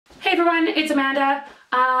everyone, it's Amanda.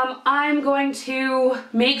 I'm going to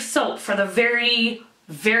make soap for the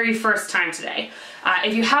very first time today.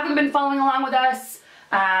 If you haven't been following along with us,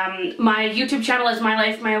 my YouTube channel is My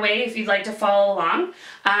Life My Way if you'd like to follow along.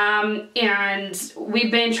 And we've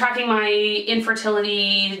been tracking my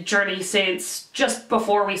infertility journey since just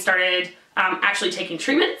before we started actually taking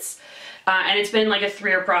treatments. And it's been like a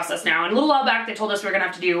 3-year process now. And a little while back they told us we were gonna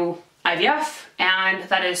have to do IVF, and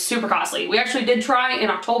that is super costly. We actually did try in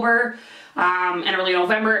October and early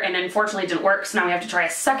November, and unfortunately it didn't work, so now we have to try a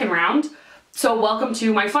second round. So welcome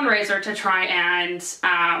to my fundraiser to try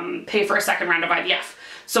and pay for a second round of IVF.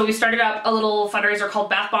 So we started up a little fundraiser called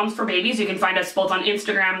Bath Bombs for Babies. You can find us both on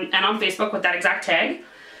Instagram and on Facebook with that exact tag.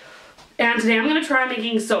 And today I'm gonna try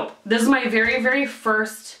making soap. This is my very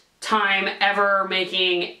first time ever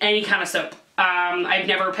making any kind of soap. I've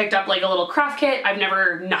never picked up like a little craft kit. I've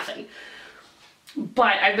never, nothing.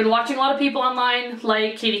 But I've been watching a lot of people online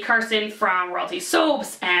like Katie Carson from Royalty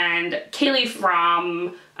Soaps and Kaylee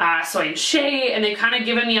from Soy and Shea, and they've kind of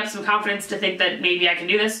given me up some confidence to think that maybe I can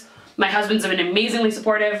do this. My husband's been amazingly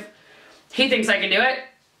supportive. He thinks I can do it.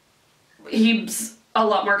 He's a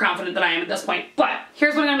lot more confident than I am at this point. But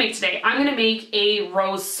here's what I'm gonna make today. I'm gonna make a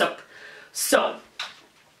rose soap. So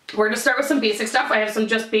we're gonna start with some basic stuff. I have some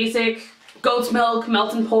just basic goat's milk,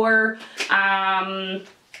 melt and pour,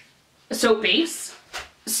 soap base.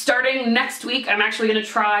 Starting next week, I'm actually gonna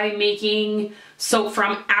try making soap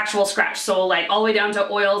from actual scratch. So like all the way down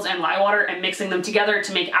to oils and lye water and mixing them together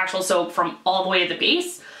to make actual soap from all the way at the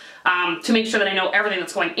base, to make sure that I know everything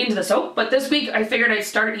that's going into the soap. But this week I figured I'd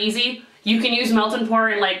start easy. You can use melt and pour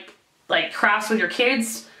in like crafts with your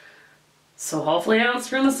kids. So hopefully I don't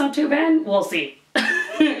screw this up too bad. We'll see.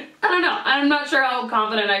 I don't know. I'm not sure how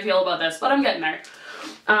confident I feel about this, but I'm getting there.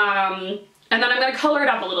 And then I'm going to color it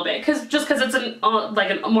up a little bit, because it's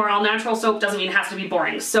like a more all-natural soap doesn't mean it has to be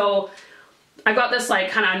boring. So I got this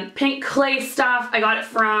like kind of pink clay stuff. I got it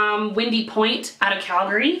from Windy Point out of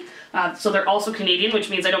Calgary. So they're also Canadian,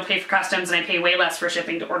 which means I don't pay for customs and I pay way less for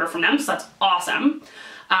shipping to order from them. So that's awesome.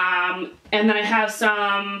 And then I have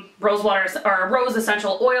some rose water or rose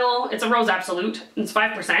essential oil. It's a rose absolute. It's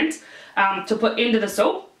 5%, to put into the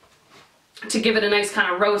soap to give it a nice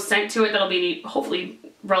kind of rose scent to it that'll be hopefully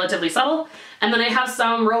relatively subtle. And then I have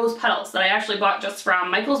some rose petals that I actually bought just from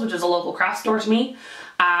Michael's, which is a local craft store to me.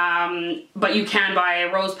 But you can buy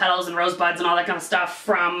rose petals and rose buds and all that kind of stuff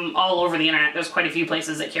from all over the internet. There's quite a few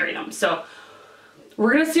places that carry them. So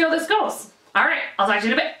we're gonna see how this goes. All right, I'll talk to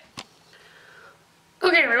you in a bit.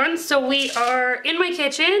 Okay everyone, so we are in my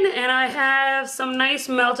kitchen and I have some nice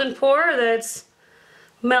melt and pour that's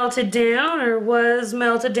melted down, or was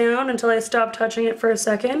melted down until I stopped touching it for a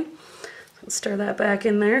second. Let's stir that back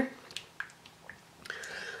in there.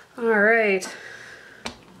 Alright.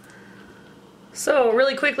 So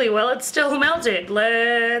really quickly, while it's still melted,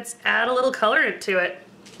 let's add a little colorant to it.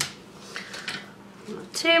 A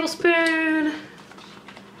tablespoon.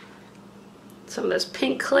 Some of this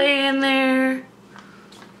pink clay in there.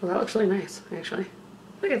 Well, that looks really nice, actually.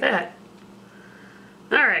 Look at that.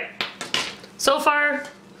 Alright. So far,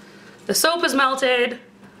 the soap is melted,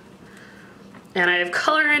 and I have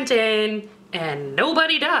colorant in, and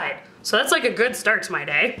nobody died. So that's like a good start to my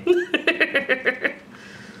day.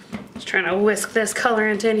 Just trying to whisk this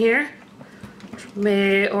colorant in here, which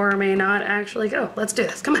may or may not actually go. Let's do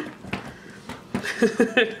this, come on.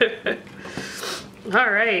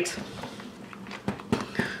 Alright.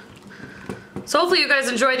 So hopefully you guys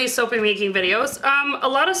enjoy these soapy making videos. A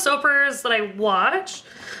lot of soapers that I watch,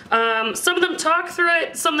 some of them talk through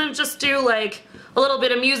it, some of them just do like a little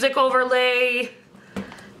bit of music overlay,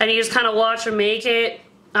 and you just kind of watch them make it.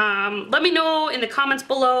 Let me know in the comments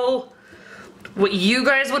below what you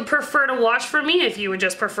guys would prefer to watch from me, if you would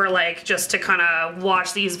just prefer like just to kind of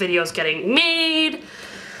watch these videos getting made,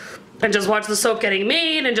 and just watch the soap getting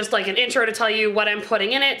made, and just like an intro to tell you what I'm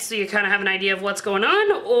putting in it so you kind of have an idea of what's going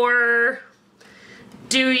on, or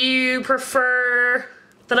do you prefer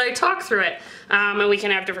that I talk through it? And we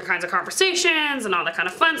can have different kinds of conversations and all that kind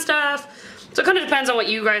of fun stuff. So it kind of depends on what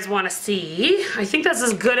you guys want to see. I think that's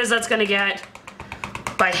as good as that's going to get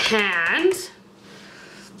by hand.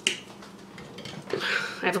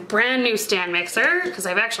 I have a brand new stand mixer because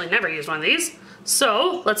I've actually never used one of these.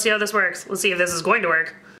 So let's see how this works. Let's see if this is going to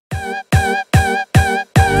work.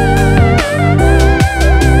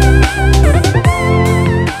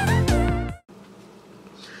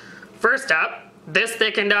 First up, this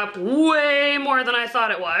thickened up way more than I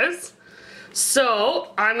thought it was.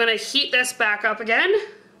 So I'm gonna heat this back up again,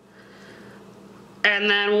 and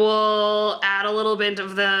then we'll add a little bit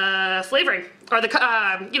of the flavoring, or the,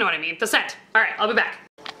 you know what I mean, the scent. All right, I'll be back.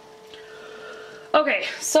 Okay,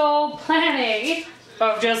 so plan A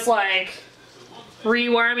of just like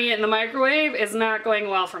rewarming it in the microwave is not going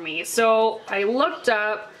well for me. So I looked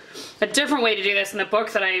up a different way to do this in the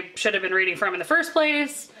book that I should have been reading from in the first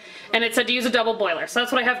place, and it said to use a double boiler. So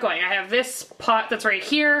that's what I have going. I have this pot that's right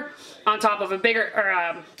here on top of a big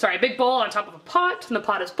bowl on top of a pot, and the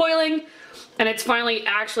pot is boiling, and it's finally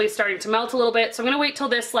actually starting to melt a little bit. So I'm gonna wait till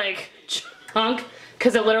this like chunk,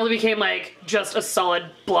 because it literally became like just a solid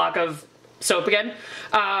block of soap again.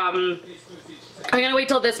 I'm gonna wait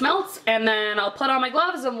till this melts, and then I'll put on my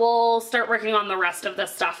gloves and we'll start working on the rest of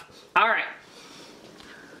this stuff. All right.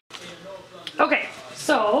 Okay,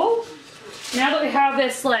 so now that we have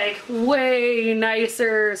this like way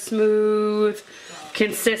nicer, smooth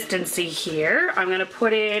consistency here, I'm gonna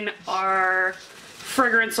put in our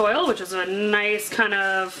fragrance oil, which is a nice kind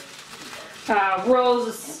of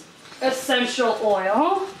rose essential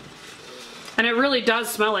oil. And it really does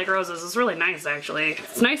smell like roses. It's really nice, actually.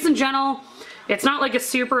 It's nice and gentle. It's not like a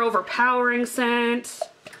super overpowering scent.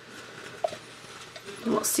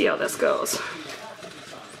 And we'll see how this goes.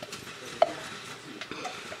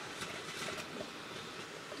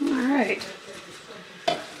 Alright.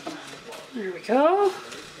 There we go.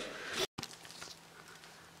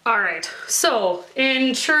 Alright, so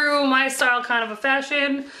in true my style kind of a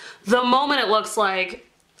fashion, the moment it looks like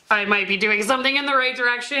I might be doing something in the right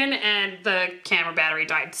direction and the camera battery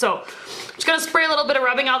died. So I'm just gonna spray a little bit of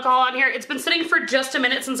rubbing alcohol on here. It's been sitting for just a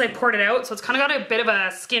minute since I poured it out, so it's kind of got a bit of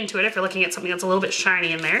a skin to it if you're looking at something that's a little bit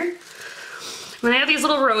shiny in there. And then I have these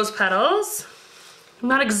little rose petals. I'm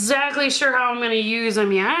not exactly sure how I'm gonna use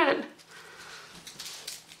them yet.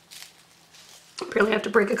 Apparently I have to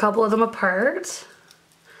break a couple of them apart.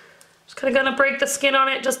 Just kind of gonna break the skin on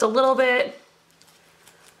it just a little bit.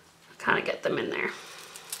 Kind of get them in there.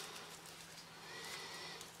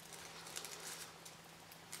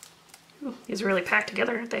 Ooh, these are really packed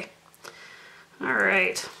together, aren't they? All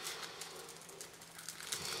right.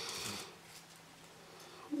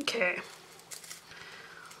 Okay.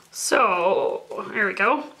 So, there we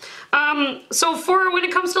go. So for when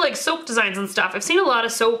it comes to like soap designs and stuff, I've seen a lot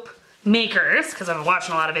of soap makers, because I've been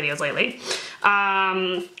watching a lot of videos lately,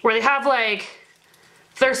 where they have like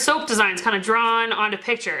their soap designs kind of drawn onto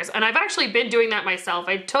pictures. And I've actually been doing that myself.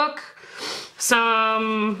 I took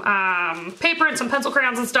some paper and some pencil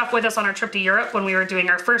crayons and stuff with us on our trip to Europe when we were doing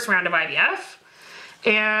our first round of IVF.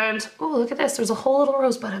 And, oh, look at this. There's a whole little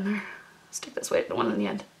rosebud in there. Let's take this way, the one in the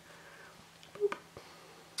end.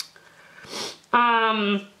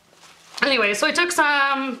 Anyway, so I took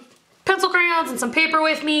some pencil crayons and some paper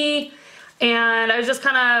with me, and I was just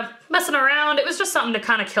kind of messing around. It was just something to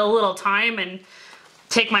kind of kill a little time and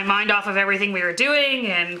take my mind off of everything we were doing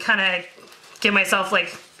and kind of give myself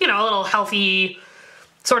like, you know, a little healthy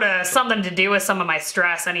sort of something to do with some of my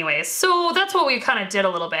stress anyways. So that's what we kind of did a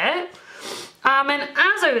little bit. And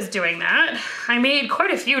as I was doing that, I made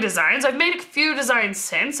quite a few designs. I've made a few designs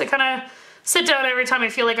since. I kind of sit down every time I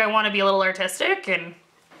feel like I want to be a little artistic and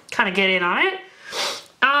kind of get in on it.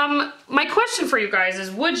 My question for you guys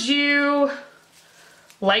is, would you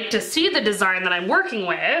like to see the design that I'm working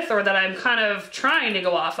with, or that I'm kind of trying to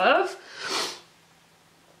go off of,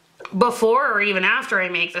 before or even after I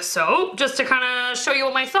make the soap, just to kind of show you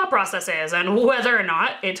what my thought process is and whether or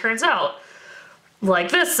not it turns out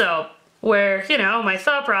like this soap, where, you know, my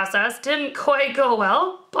thought process didn't quite go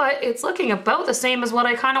well, but it's looking about the same as what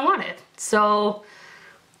I kind of wanted. So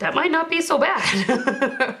that might not be so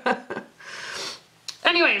bad.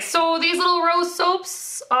 Anyway, so these little rose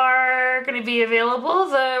soaps are going to be available.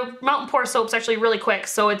 The Melt and Pour soap's actually really quick,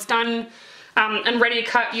 so it's done and ready to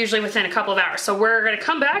cut usually within a couple of hours. So we're going to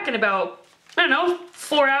come back in about, I don't know,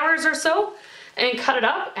 4 hours or so and cut it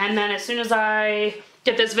up. And then as soon as I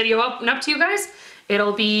get this video up and up to you guys,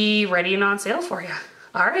 it'll be ready and on sale for you.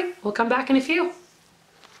 All right, we'll come back in a few.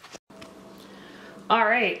 All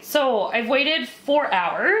right, so I've waited 4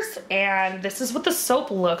 hours, and this is what the soap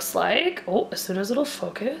looks like. Oh, as soon as it'll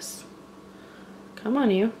focus. Come on,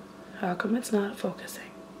 you. How come it's not focusing?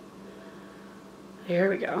 Here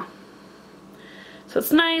we go. So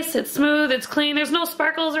it's nice, it's smooth, it's clean. There's no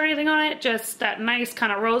sparkles or anything on it, just that nice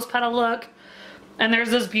kind of rose petal look. And there's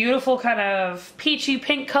this beautiful kind of peachy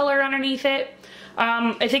pink color underneath it.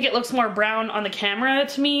 I think it looks more brown on the camera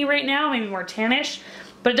to me right now, maybe more tannish.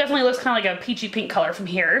 But it definitely looks kind of like a peachy pink color from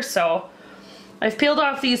here. So I've peeled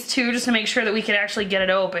off these two just to make sure that we could actually get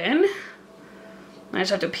it open. I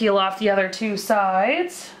just have to peel off the other two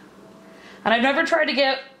sides. And I've never tried to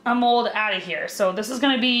get a mold out of here, so this is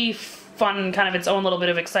going to be fun, kind of its own little bit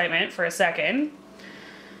of excitement for a second.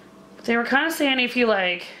 But they were kind of saying if you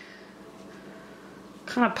like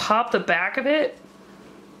kind of pop the back of it,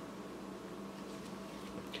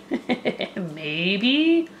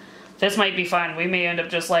 Maybe. This might be fun. We may end up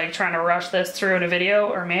just like trying to rush this through in a video,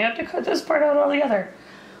 or may have to cut this part out altogether.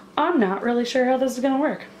 I'm not really sure how this is gonna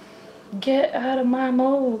work. Get out of my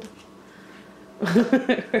mold.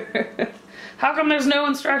 How come there's no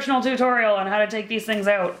instructional tutorial on how to take these things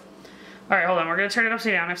out? Alright, hold on. We're gonna turn it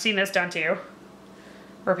upside down. I've seen this done too.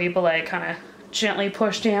 Where people like kind of gently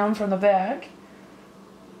push down from the back.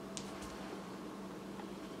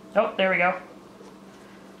 Oh, there we go.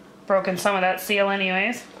 Broken some of that seal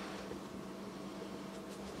anyways.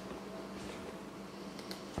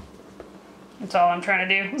 That's all I'm trying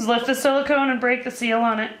to do, is lift the silicone and break the seal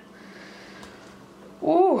on it.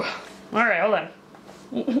 Ooh. Alright, hold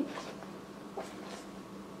on.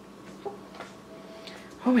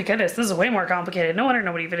 Oh my goodness, this is way more complicated. No wonder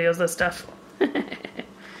nobody videos this stuff.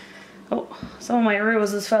 Oh, some of my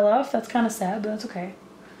roses fell off. That's kind of sad, but that's okay.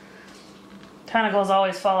 Tentacles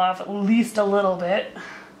always fall off at least a little bit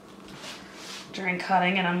during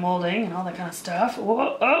cutting and unmolding and all that kind of stuff.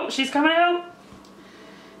 Whoa, oh, she's coming out.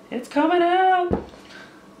 It's coming out.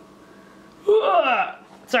 Whoa.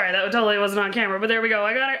 Sorry, that totally wasn't on camera, but there we go.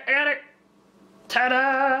 I got her. I got her.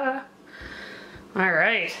 Ta-da! All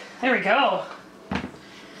right, there we go.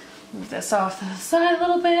 Move this off to the side a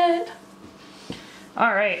little bit.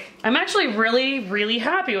 All right, I'm actually really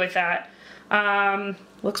happy with that.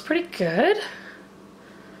 Looks pretty good.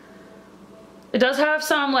 It does have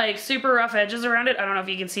some like super rough edges around it. I don't know if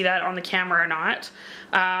you can see that on the camera or not.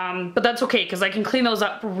 But that's okay, because I can clean those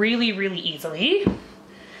up really easily.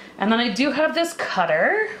 And then I do have this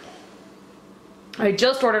cutter. I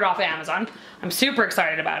just ordered off of Amazon. I'm super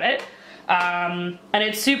excited about it. And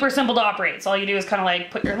it's super simple to operate. So all you do is kind of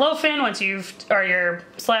like put your loaf in once you've, or your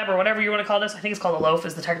slab or whatever you want to call this. I think it's called a loaf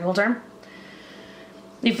is the technical term.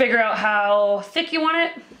 You figure out how thick you want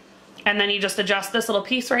it. And then you just adjust this little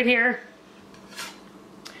piece right here.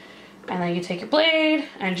 And then you take your blade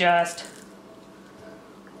and just,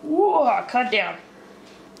 whoa, cut down.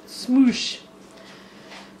 Smoosh.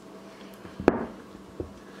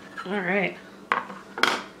 All right.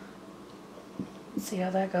 Let's see how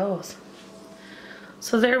that goes.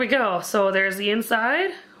 So there we go. So there's the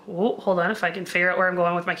inside. Whoa, hold on, if I can figure out where I'm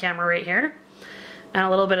going with my camera right here. And a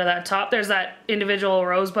little bit of that top. There's that individual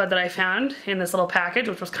rosebud that I found in this little package,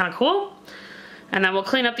 which was kind of cool. And then we'll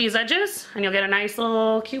clean up these edges and you'll get a nice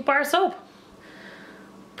little cute bar of soap.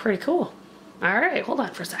 Pretty cool. All right, hold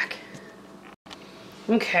on for a sec.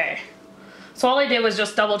 Okay. So all I did was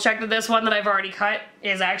just double check that this one that I've already cut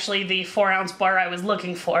is actually the 4-ounce bar I was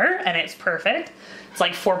looking for, and it's perfect. It's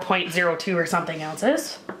like 4.02 or something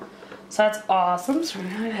ounces. So that's awesome. So I'm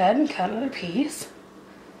gonna go ahead and cut another piece.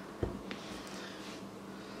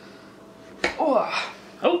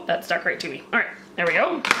 Oh, that stuck right to me. All right, there we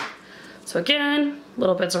go. So again,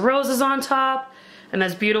 little bits of roses on top, and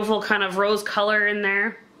this beautiful kind of rose color in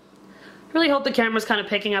there. Really hope the camera's kind of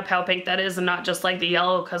picking up how pink that is and not just like the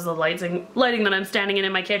yellow because of the lighting that I'm standing in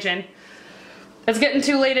my kitchen. It's getting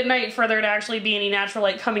too late at night for there to actually be any natural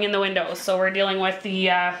light coming in the windows, so we're dealing with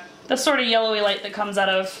the sort of yellowy light that comes out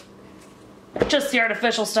of just the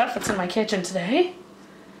artificial stuff that's in my kitchen today.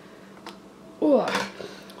 Ooh.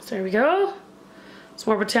 So there we go.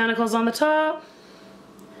 Some more botanicals on the top.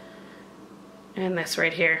 And this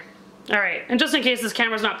right here. Alright, and just in case this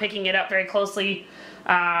camera's not picking it up very closely,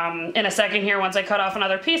 in a second here, once I cut off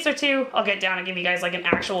another piece or two, I'll get down and give you guys like an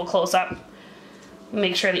actual close-up.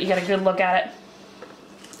 Make sure that you get a good look at it.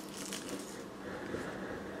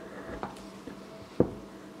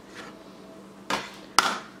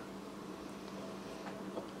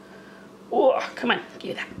 Oh, come on,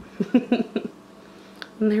 give me that.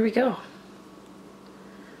 And there we go.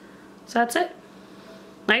 So that's it.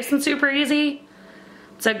 Nice and super easy.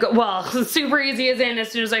 So, well, super easy as in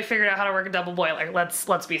as soon as I figured out how to work a double boiler.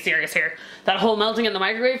 Let's be serious here. That whole melting in the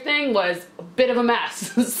microwave thing was a bit of a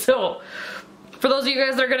mess. So, for those of you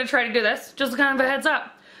guys that are going to try to do this, just kind of a heads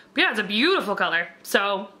up. But yeah, it's a beautiful color.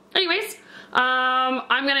 So, anyways,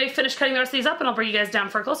 I'm going to finish cutting the rest of these up and I'll bring you guys down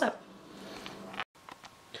for a close-up.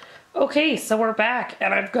 Okay, so we're back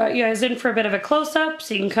and I've got you guys in for a bit of a close-up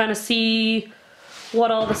so you can kind of see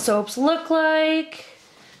what all the soaps look like.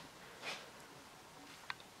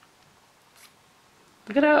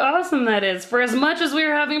 Look at how awesome that is. For as much as we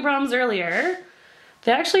were having problems earlier,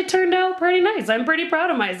 they actually turned out pretty nice. I'm pretty proud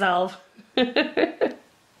of myself. Thank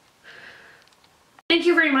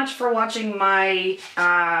you very much for watching my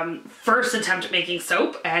first attempt at making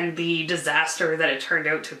soap and the disaster that it turned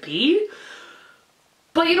out to be.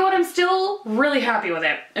 But you know what? I'm still really happy with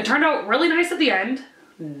it. It turned out really nice at the end.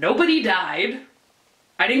 Nobody died.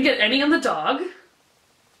 I didn't get any on the dog.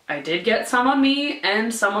 I did get some on me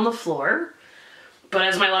and some on the floor. But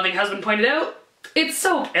as my loving husband pointed out, it's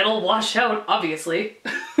soap. It'll wash out, obviously.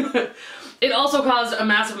 It also caused a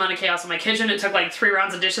massive amount of chaos in my kitchen. It took like 3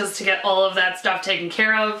 rounds of dishes to get all of that stuff taken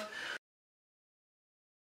care of.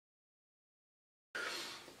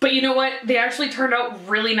 But you know what? They actually turned out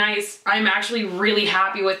really nice. I'm actually really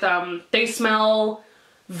happy with them. They smell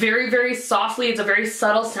very, very softly. It's a very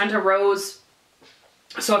subtle scent of rose.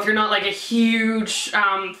 So if you're not like a huge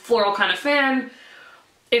floral kind of fan,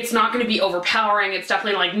 it's not going to be overpowering. It's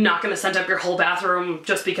definitely like not going to scent up your whole bathroom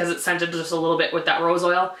just because it's scented just a little bit with that rose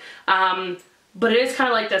oil. But it is kind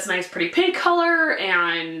of like this nice pretty pink color,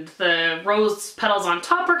 and the rose petals on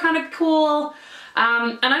top are kind of cool.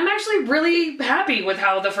 And I'm actually really happy with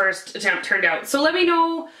how the first attempt turned out. So let me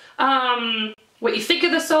know what you think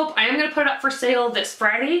of the soap. I am going to put it up for sale this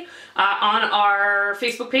Friday on our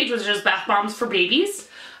Facebook page, which is Bath Bombs for Babies.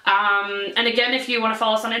 And again, if you want to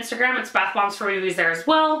follow us on Instagram, it's Bath Bombs for Babies there as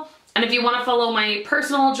well. And if you want to follow my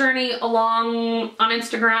personal journey along on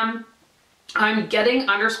Instagram, I'm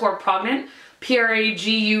getting_pregnant,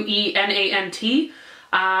 PRAGUENANT.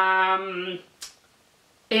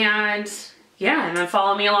 And yeah, and then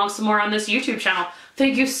follow me along some more on this YouTube channel.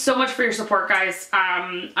 Thank you so much for your support, guys.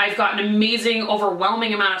 I've got an amazing,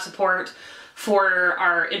 overwhelming amount of support for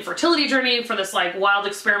our infertility journey, for this like wild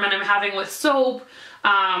experiment I'm having with soap,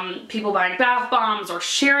 people buying bath bombs or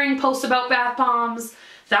sharing posts about bath bombs,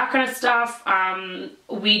 that kind of stuff.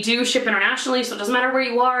 We do ship internationally, so it doesn't matter where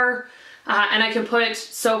you are, and I can put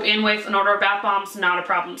soap in with an order of bath bombs, not a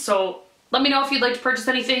problem. So let me know if you'd like to purchase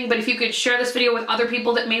anything, but if you could share this video with other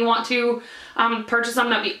people that may want to purchase them,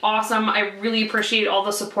 that'd be awesome. I really appreciate all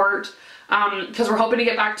the support, because we're hoping to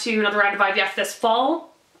get back to another round of IVF this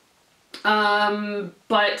fall.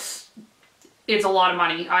 But it's a lot of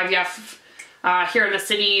money. IVF here in the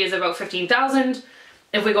city is about 15,000.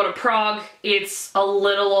 If we go to Prague, it's a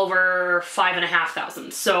little over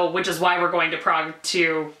 5,500. So, which is why we're going to Prague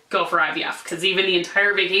to go for IVF, because even the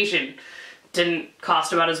entire vacation didn't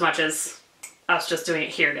cost about as much as us just doing it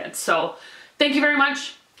here did. So thank you very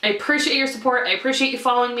much. I appreciate your support. I appreciate you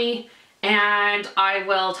following me, and I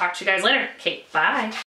will talk to you guys later. Okay, bye.